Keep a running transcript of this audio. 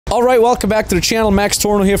Alright, welcome back to the channel. Max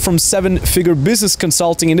Tornow here from 7-Figure Business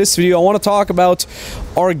Consulting. In this video, I want to talk about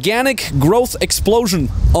organic growth explosion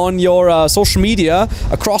on your social media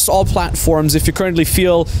across all platforms. If you currently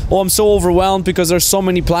feel, oh, I'm so overwhelmed because there's so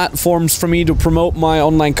many platforms for me to promote my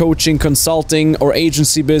online coaching, consulting, or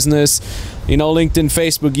agency business, you know, LinkedIn,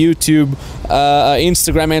 Facebook, YouTube,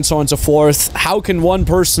 Instagram, and so on and so forth. How can one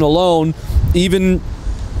person alone even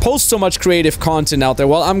post so much creative content out there?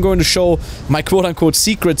 Well, I'm going to show my quote-unquote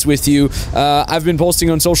secrets with you. I've been posting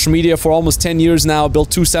on social media for almost 10 years now, built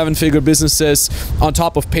 2 7-figure businesses on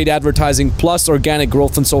top of paid advertising plus organic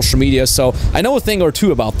growth on social media, so I know a thing or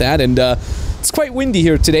two about that. And it's quite windy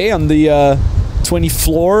here today on the 20th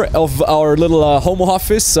floor of our little home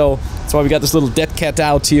office, so that's why we got this little dead cat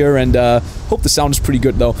out here, and hope the sound is pretty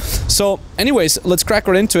good though. So anyways, let's crack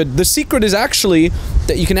right into it. The secret is actually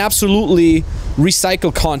that you can absolutely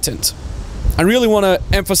recycle content. I really want to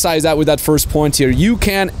emphasize that with that first point here. You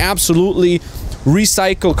can absolutely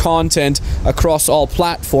recycle content across all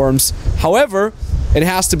platforms. However, it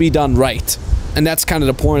has to be done right. And that's kind of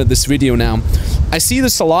the point of this video now. I see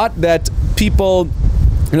this a lot, that people,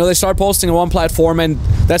 you know, they start posting on one platform and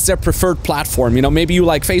that's their preferred platform. You know, maybe you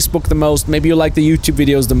like Facebook the most, maybe you like the YouTube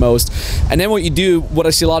videos the most. And then what you do, what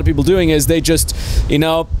I see a lot of people doing is they just, you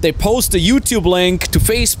know, they post a YouTube link to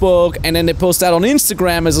Facebook and then they post that on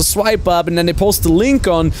Instagram as a swipe up, and then they post the link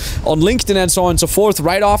on LinkedIn and so on and so forth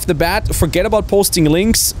right off the bat. Forget about posting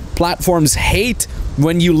links. Platforms hate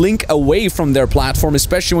when you link away from their platform,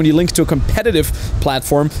 especially when you link to a competitive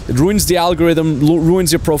platform. It ruins the algorithm,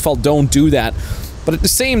 ruins your profile. Don't do that. But at the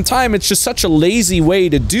same time, it's just such a lazy way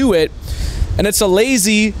to do it, and it's a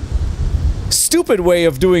lazy, stupid way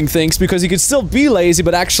of doing things, because you can still be lazy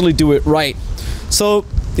but actually do it right. So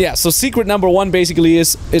yeah, so secret number one basically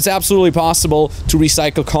is it's absolutely possible to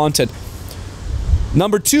recycle content.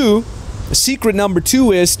 Secret number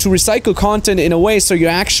two is to recycle content in a way so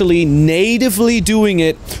you're actually natively doing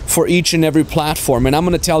it for each and every platform. And I'm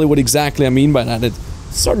going to tell you what exactly I mean by that. It's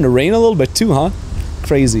starting to rain a little bit too, huh?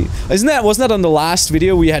 Crazy. Wasn't that on the last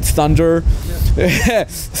video we had thunder? Yeah.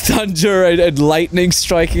 Thunder and lightning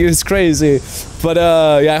striking. It's crazy. But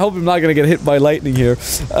yeah, I hope I'm not gonna get hit by lightning here.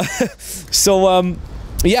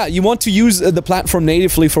 Yeah, you want to use the platform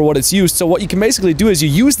natively for what it's used. So what you can basically do is you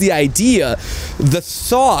use the idea, the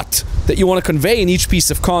thought that you want to convey in each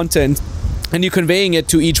piece of content, and you're conveying it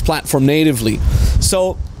to each platform natively.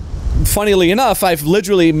 So funnily enough, I've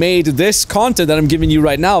literally made this content that I'm giving you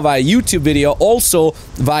right now via YouTube video also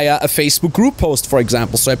via a Facebook group post, for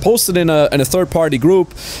example. So I posted in a third-party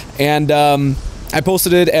group, and I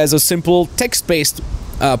posted it as a simple text-based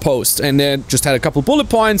post, and then just had a couple bullet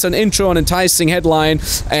points, an intro, an enticing headline,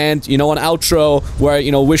 and, you know, an outro where,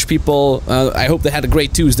 you know, wish people I hope they had a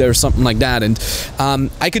great Tuesday or something like that. And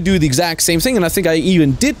I could do the exact same thing, and I think I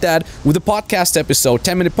even did that with a podcast episode,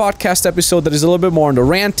 10-minute podcast episode that is a little bit more on the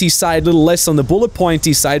ranty side, a little less on the bullet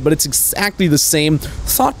pointy side, but it's exactly the same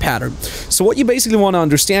thought pattern. So what you basically want to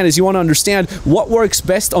understand is you want to understand what works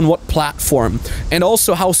best on what platform, and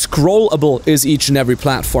also how scrollable is each and every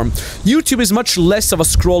platform. YouTube is much less of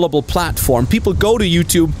a scrollable platform. People go to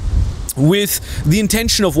YouTube with the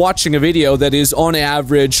intention of watching a video that is on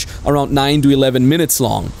average around 9 to 11 minutes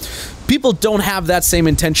long. People don't have that same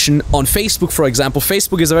intention on Facebook, for example.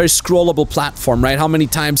 Facebook is a very scrollable platform, right? How many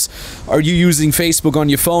times are you using Facebook on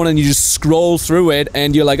your phone and you just scroll through it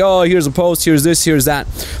and you're like, oh, here's a post, here's this, here's that.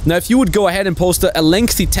 Now, if you would go ahead and post a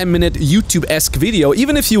lengthy 10-minute YouTube-esque video,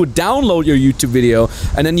 even if you would download your YouTube video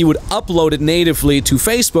and then you would upload it natively to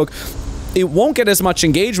Facebook, it won't get as much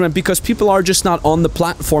engagement because people are just not on the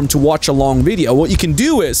platform to watch a long video. What you can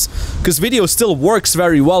do is, because video still works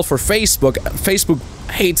very well for Facebook, Facebook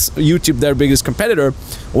hates YouTube, their biggest competitor,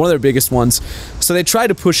 one of their biggest ones, so they try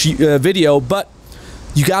to push video, but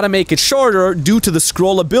you gotta make it shorter due to the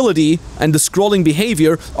scrollability and the scrolling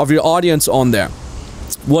behavior of your audience on there.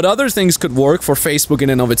 What other things could work for Facebook in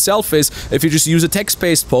and of itself is if you just use a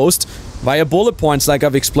text-based post via bullet points like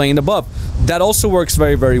I've explained above. That also works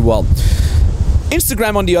very, very well.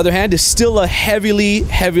 Instagram, on the other hand, is still a heavy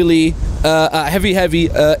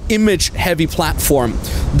image-heavy platform.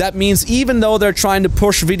 That means even though they're trying to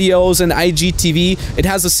push videos and IGTV, it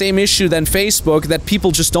has the same issue than Facebook, that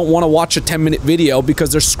people just don't want to watch a 10-minute video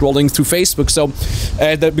because they're scrolling through Facebook, so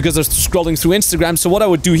because they're scrolling through Instagram. So what I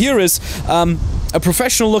would do here is a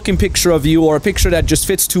professional-looking picture of you, or a picture that just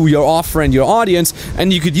fits to your offer and your audience,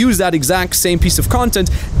 and you could use that exact same piece of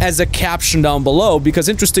content as a caption down below, because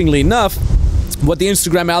interestingly enough, what the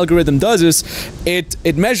Instagram algorithm does is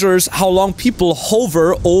it measures how long people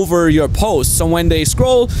hover over your post. So when they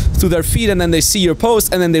scroll through their feed and then they see your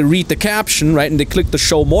post and then they read the caption, right, and they click the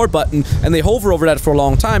show more button and they hover over that for a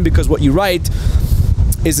long time because what you write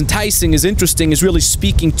is enticing, is interesting, is really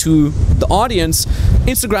speaking to the audience,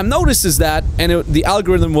 Instagram notices that and the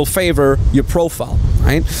algorithm will favor your profile,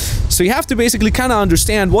 right? So you have to basically kind of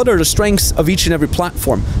understand what are the strengths of each and every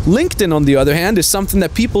platform. LinkedIn, on the other hand, is something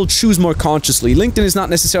that people choose more consciously. LinkedIn is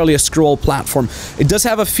not necessarily a scroll platform. It does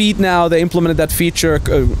have a feed now. They implemented that feature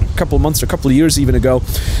a couple of months or a couple of years even ago.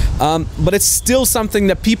 But it's still something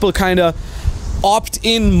that people kind of opt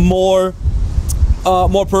in more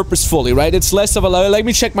purposefully, right? It's less of a, let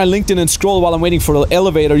me check my LinkedIn and scroll while I'm waiting for the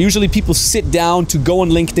elevator. Usually people sit down to go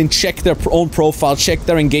on LinkedIn, check their own profile, check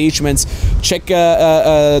their engagements, check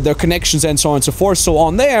their connections and so on and so forth. So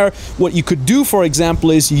on there, what you could do, for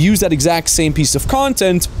example, is you use that exact same piece of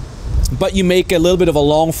content, but you make a little bit of a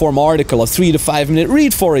long form article, a 3 to 5 minute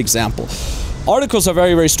read, for example. Articles are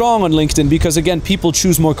very, very strong on LinkedIn because, again, people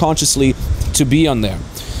choose more consciously to be on there.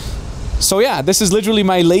 So yeah, this is literally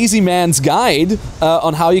my lazy man's guide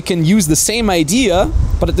on how you can use the same idea,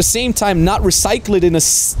 but at the same time not recycle it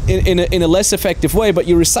in a less effective way, but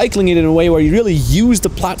you're recycling it in a way where you really use the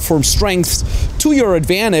platform strengths to your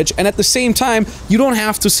advantage, and at the same time, you don't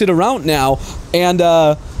have to sit around now and,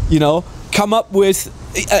 you know, come up with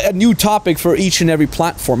a new topic for each and every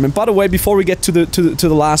platform. And by the way, before we get to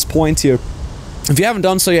the last point here, if you haven't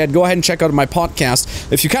done so yet, go ahead and check out my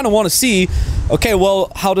podcast. If you kind of want to see, okay,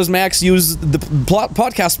 well, how does Max use the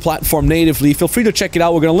podcast platform natively? Feel free to check it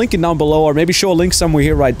out. We're going to link it down below, or maybe show a link somewhere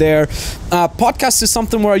here right there. Podcast is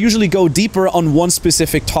something where I usually go deeper on one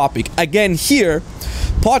specific topic. Again, here,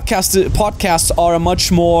 podcasts are a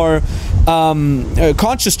much more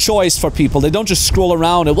conscious choice for people. They don't just scroll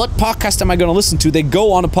around and what podcast am I going to listen to? They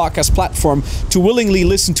go on a podcast platform to willingly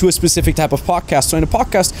listen to a specific type of podcast. So in a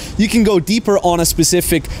podcast, you can go deeper on a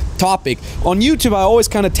specific topic. On YouTube, I always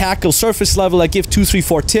kind of tackle surface level. I give 2, 3,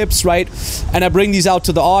 4 tips, right? And I bring these out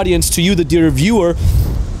to the audience, to you, the dear viewer.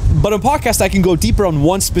 But on podcast, I can go deeper on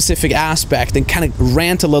one specific aspect and kind of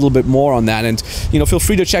rant a little bit more on that. And, you know, feel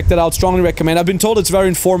free to check that out. Strongly recommend. I've been told it's very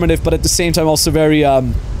informative, but at the same time, also very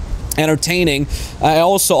entertaining. I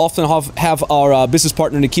also often have our business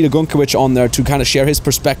partner Nikita Gunkowicz on there to kind of share his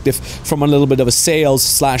perspective from a little bit of a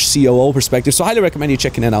sales / COO perspective. So I highly recommend you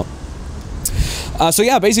checking it out. So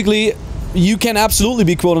yeah, basically, you can absolutely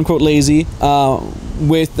be quote-unquote lazy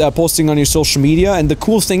with posting on your social media. And the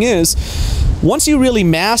cool thing is, once you really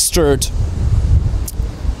mastered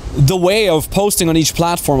the way of posting on each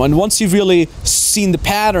platform, and once you've really seen the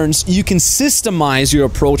patterns, you can systemize your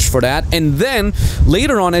approach for that. And then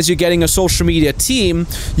later on, as you're getting a social media team,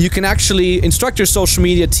 you can actually instruct your social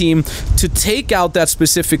media team to take out that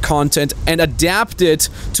specific content and adapt it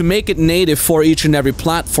to make it native for each and every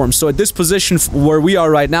platform. So at this position where we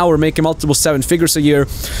are right now, we're making multiple 7 figures a year.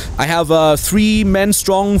 I have a 3-man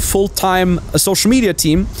strong full-time social media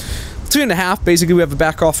team. 3.5, basically. We have a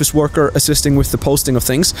back office worker assisting with the posting of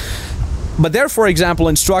things. But they're, for example,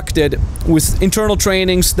 instructed with internal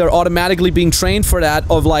trainings. They're automatically being trained for that,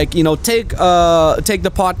 of like, you know, take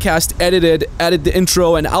the podcast, edit the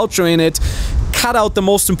intro and outro in it, cut out the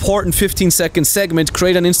most important 15-second segment,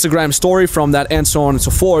 create an Instagram story from that, and so on and so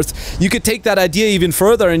forth. You could take that idea even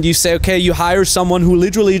further and you say, okay, you hire someone who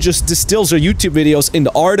literally just distills their YouTube videos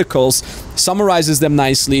into articles, summarizes them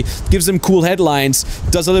nicely, gives them cool headlines,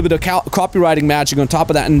 does a little bit of copywriting magic on top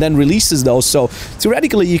of that, and then releases those. So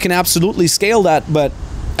theoretically, you can absolutely scale that, but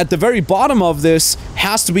at the very bottom of this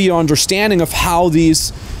has to be your understanding of how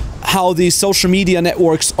these social media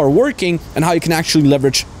networks are working and how you can actually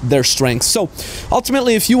leverage their strengths. So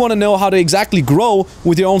ultimately, if you want to know how to exactly grow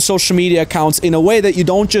with your own social media accounts in a way that you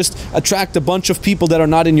don't just attract a bunch of people that are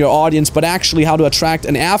not in your audience, but actually how to attract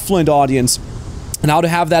an affluent audience, and how to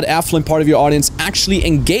have that affluent part of your audience actually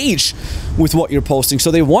engage with what you're posting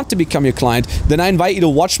so they want to become your client, then I invite you to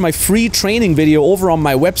watch my free training video over on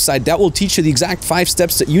my website. That will teach you the exact 5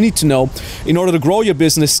 steps that you need to know in order to grow your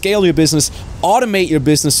business, scale your business, automate your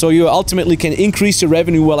business, so you ultimately can increase your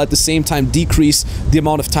revenue while at the same time decrease the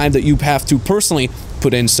amount of time that you have to personally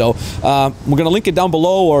put in. So we're going to link it down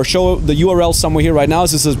below or show the URL somewhere here right now.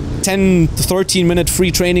 This is a 10 to 13 minute free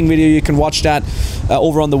training video. You can watch that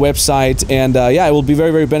over on the website, and yeah, it will be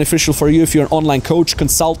very, very beneficial for you if you're an online coach,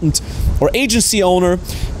 consultant, or agency owner,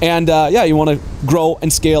 and yeah, you want to grow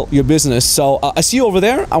and scale your business. So I see you over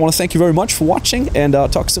there. I want to thank you very much for watching, and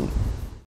talk soon.